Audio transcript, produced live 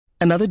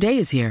Another day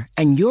is here,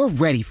 and you're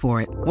ready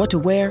for it. What to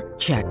wear?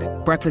 Check.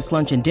 Breakfast,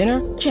 lunch, and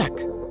dinner? Check.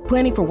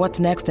 Planning for what's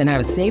next and how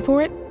to save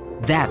for it?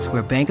 That's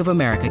where Bank of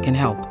America can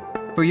help.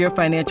 For your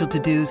financial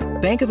to-dos,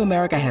 Bank of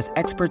America has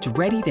experts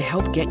ready to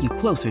help get you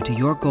closer to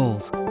your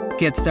goals.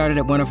 Get started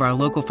at one of our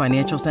local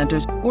financial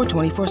centers or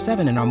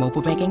 24/7 in our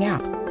mobile banking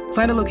app.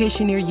 Find a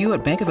location near you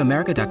at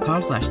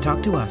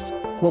bankofamerica.com/talktous.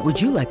 What would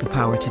you like the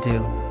power to do?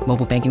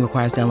 Mobile banking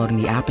requires downloading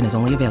the app and is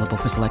only available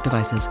for select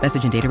devices.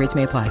 Message and data rates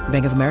may apply.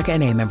 Bank of America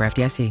N.A., member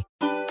FDIC.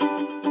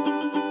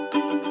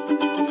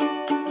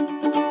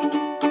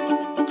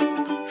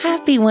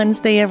 Happy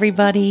Wednesday,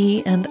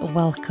 everybody, and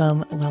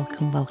welcome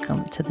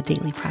to the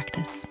Daily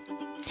Practice.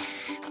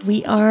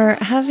 We are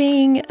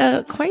having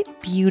a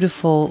quite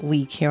beautiful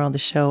week here on the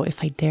show,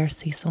 if I dare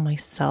say so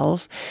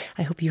myself.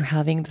 I hope you're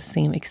having the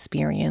same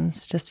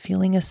experience, just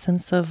feeling a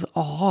sense of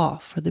awe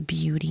for the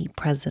beauty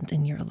present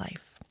in your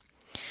life.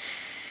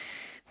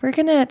 We're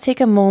going to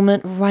take a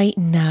moment right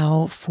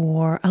now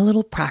for a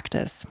little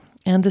practice.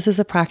 And this is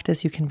a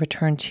practice you can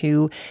return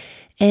to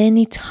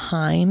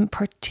anytime,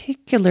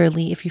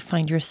 particularly if you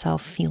find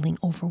yourself feeling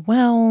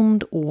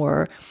overwhelmed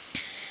or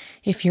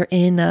if you're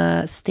in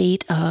a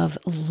state of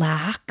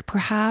lack,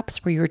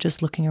 perhaps, where you're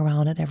just looking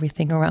around at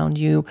everything around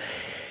you,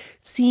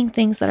 seeing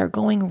things that are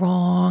going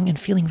wrong and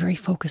feeling very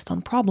focused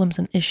on problems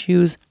and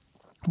issues,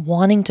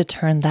 wanting to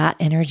turn that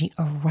energy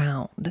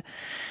around.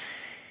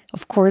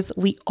 Of course,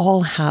 we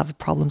all have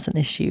problems and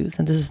issues,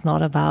 and this is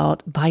not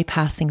about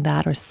bypassing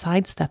that or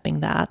sidestepping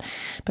that,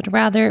 but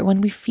rather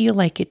when we feel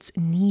like it's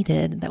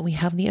needed, that we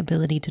have the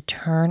ability to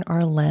turn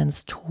our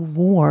lens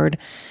toward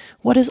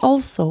what is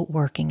also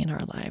working in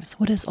our lives,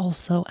 what is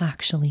also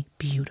actually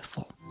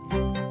beautiful.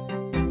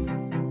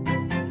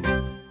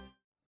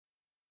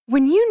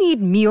 When you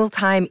need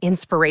mealtime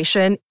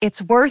inspiration, it's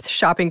worth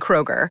shopping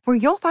Kroger, where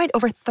you'll find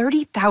over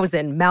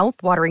 30,000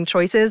 mouth-watering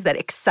choices that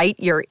excite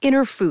your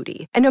inner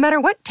foodie. And no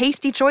matter what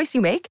tasty choice you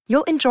make,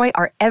 you'll enjoy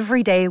our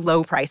everyday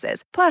low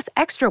prices, plus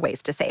extra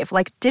ways to save,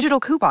 like digital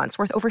coupons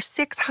worth over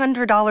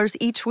 $600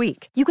 each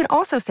week. You can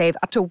also save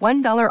up to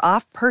 $1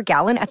 off per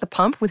gallon at the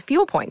pump with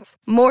fuel points.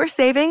 More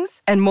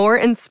savings and more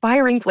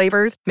inspiring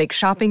flavors make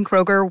shopping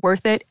Kroger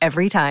worth it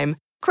every time.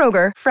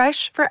 Kroger,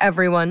 fresh for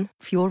everyone.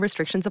 Fuel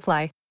restrictions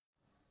apply.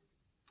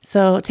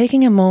 So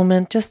taking a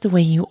moment just the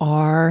way you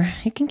are,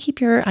 you can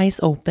keep your eyes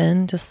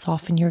open, just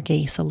soften your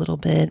gaze a little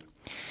bit,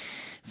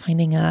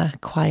 finding a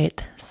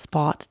quiet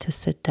spot to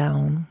sit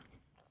down.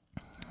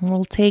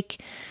 We'll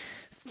take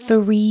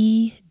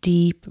 3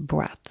 deep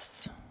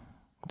breaths.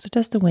 So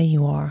just the way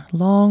you are,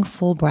 long,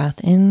 full breath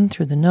in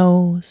through the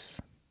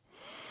nose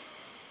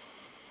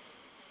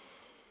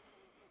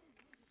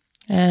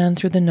and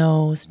through the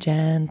nose,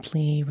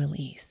 gently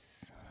release.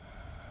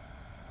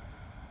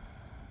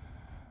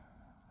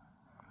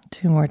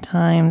 2 more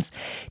times.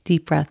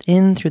 Deep breath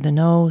in through the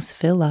nose,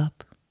 fill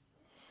up.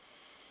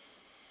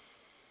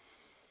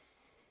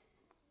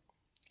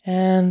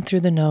 And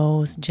through the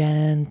nose,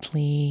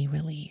 gently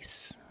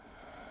release.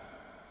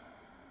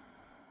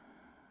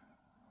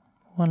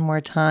 1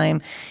 more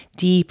time.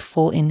 Deep,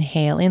 full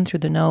inhale in through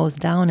the nose,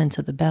 down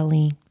into the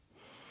belly.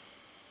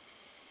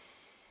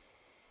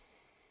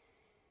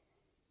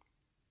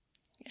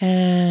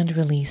 And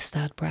release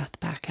that breath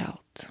back out.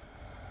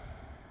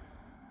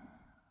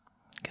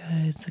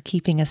 Good. So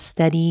keeping a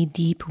steady,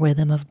 deep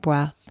rhythm of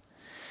breath.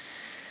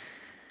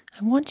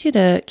 I want you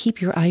to keep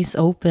your eyes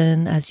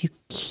open as you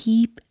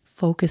keep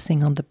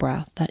focusing on the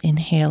breath, that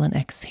inhale and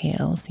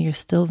exhale. So you're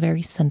still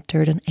very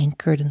centered and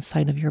anchored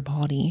inside of your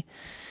body.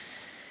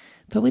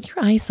 But with your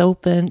eyes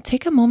open,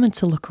 take a moment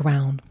to look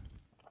around.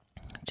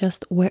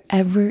 Just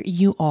wherever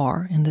you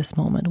are in this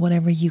moment,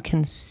 whatever you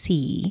can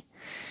see,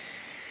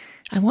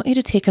 I want you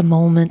to take a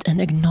moment and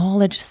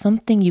acknowledge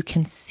something you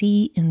can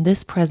see in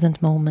this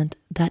present moment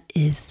that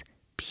is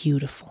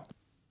beautiful.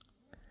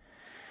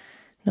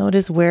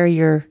 Notice where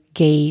your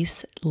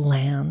gaze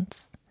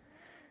lands.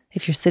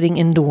 If you're sitting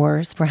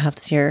indoors,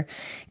 perhaps you're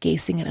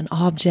gazing at an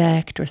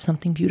object or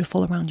something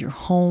beautiful around your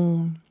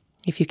home.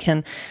 If you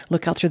can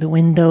look out through the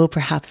window,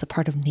 perhaps a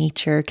part of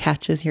nature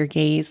catches your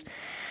gaze.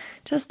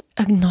 Just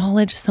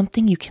acknowledge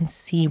something you can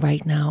see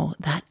right now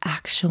that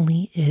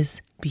actually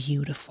is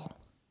beautiful.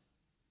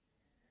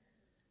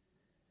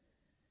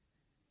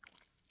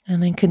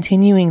 And then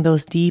continuing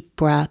those deep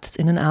breaths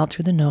in and out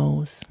through the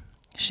nose,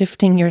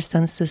 shifting your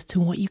senses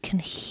to what you can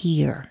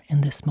hear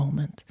in this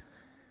moment.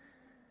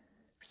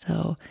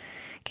 So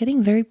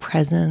getting very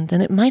present,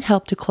 and it might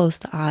help to close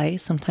the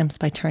eyes. Sometimes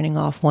by turning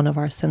off one of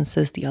our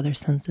senses, the other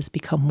senses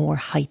become more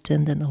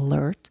heightened and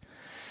alert.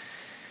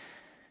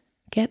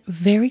 Get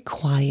very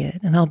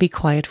quiet, and I'll be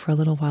quiet for a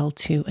little while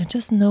too, and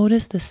just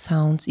notice the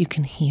sounds you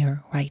can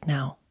hear right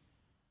now.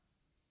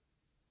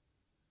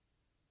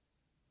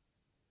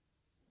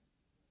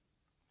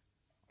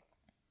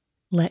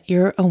 Let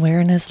your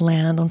awareness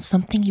land on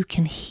something you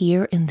can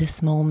hear in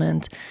this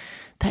moment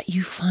that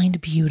you find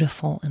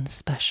beautiful and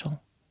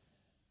special.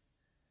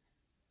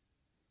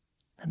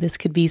 This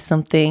could be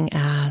something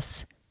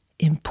as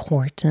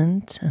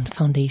important and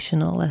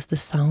foundational as the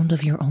sound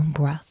of your own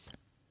breath.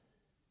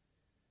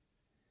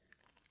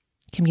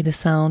 It can be the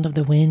sound of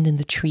the wind in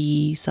the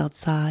trees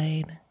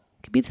outside.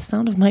 It could be the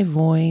sound of my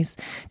voice.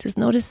 Just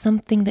notice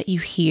something that you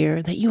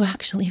hear that you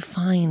actually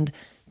find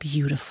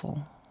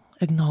beautiful.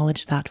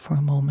 Acknowledge that for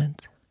a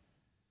moment.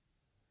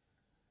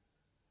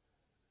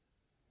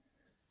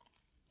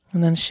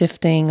 And then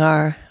shifting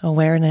our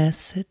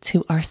awareness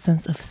to our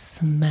sense of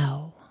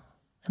smell.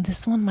 And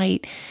this one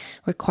might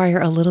require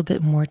a little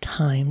bit more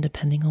time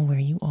depending on where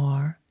you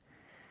are.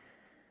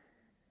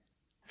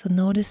 So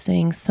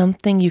noticing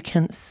something you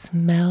can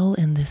smell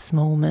in this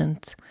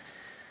moment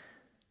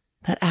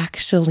that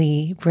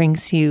actually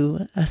brings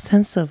you a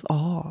sense of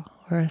awe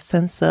or a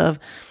sense of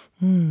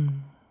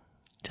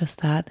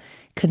just that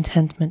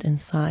contentment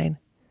inside.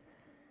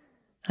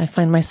 I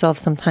find myself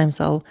sometimes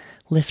I'll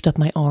lift up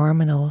my arm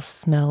and I'll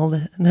smell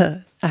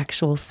the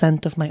actual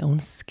scent of my own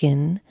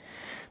skin,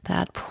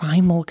 that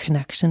primal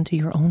connection to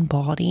your own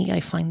body.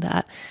 I find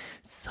that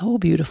so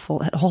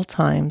beautiful at all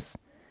times.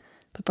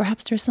 But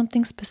perhaps there's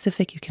something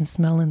specific you can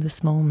smell in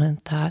this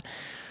moment that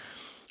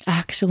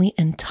actually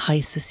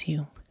entices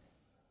you.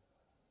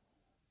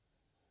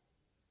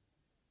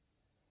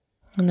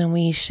 And then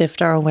we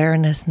shift our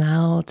awareness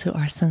now to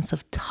our sense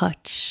of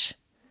touch.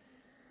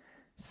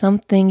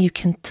 Something you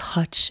can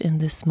touch in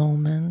this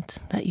moment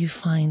that you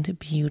find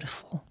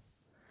beautiful.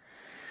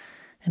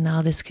 And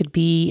now this could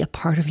be a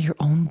part of your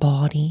own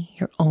body,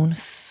 your own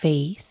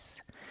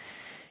face.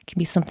 It can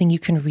be something you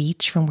can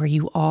reach from where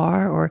you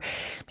are, or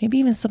maybe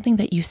even something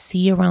that you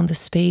see around the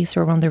space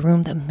or around the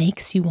room that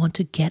makes you want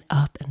to get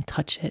up and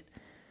touch it.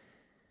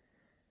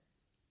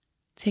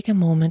 Take a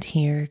moment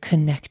here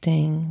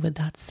connecting with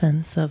that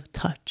sense of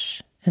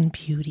touch and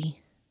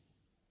beauty.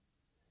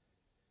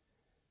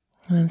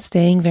 And then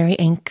staying very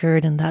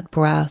anchored in that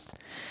breath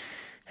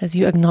as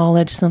you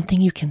acknowledge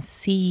something you can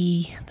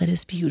see that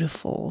is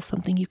beautiful,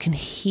 something you can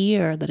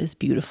hear that is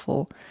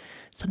beautiful,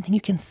 something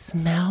you can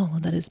smell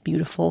that is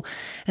beautiful,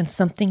 and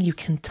something you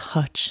can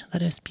touch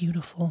that is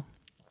beautiful.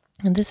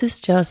 And this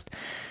is just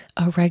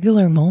a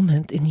regular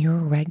moment in your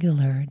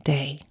regular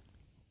day.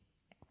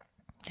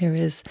 There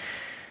is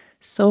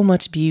so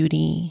much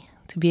beauty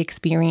to be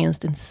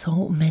experienced in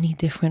so many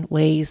different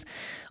ways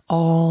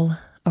all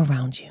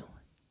around you.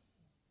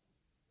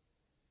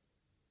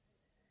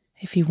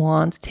 If you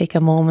want, take a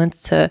moment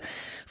to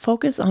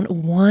focus on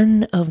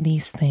one of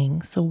these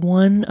things. So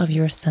one of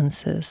your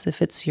senses,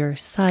 if it's your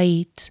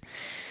sight,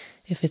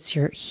 if it's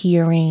your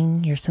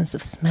hearing, your sense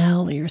of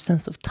smell, or your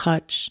sense of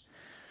touch.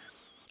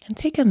 And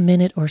take a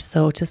minute or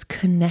so just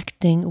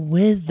connecting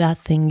with that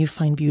thing you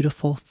find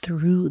beautiful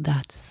through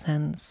that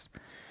sense.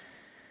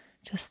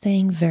 Just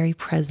staying very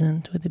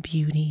present with the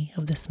beauty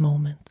of this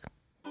moment.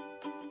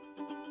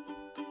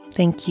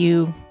 Thank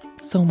you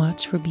so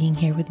much for being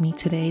here with me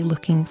today,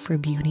 looking for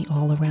beauty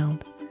all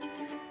around.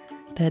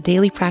 The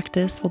daily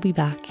practice will be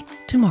back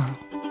tomorrow.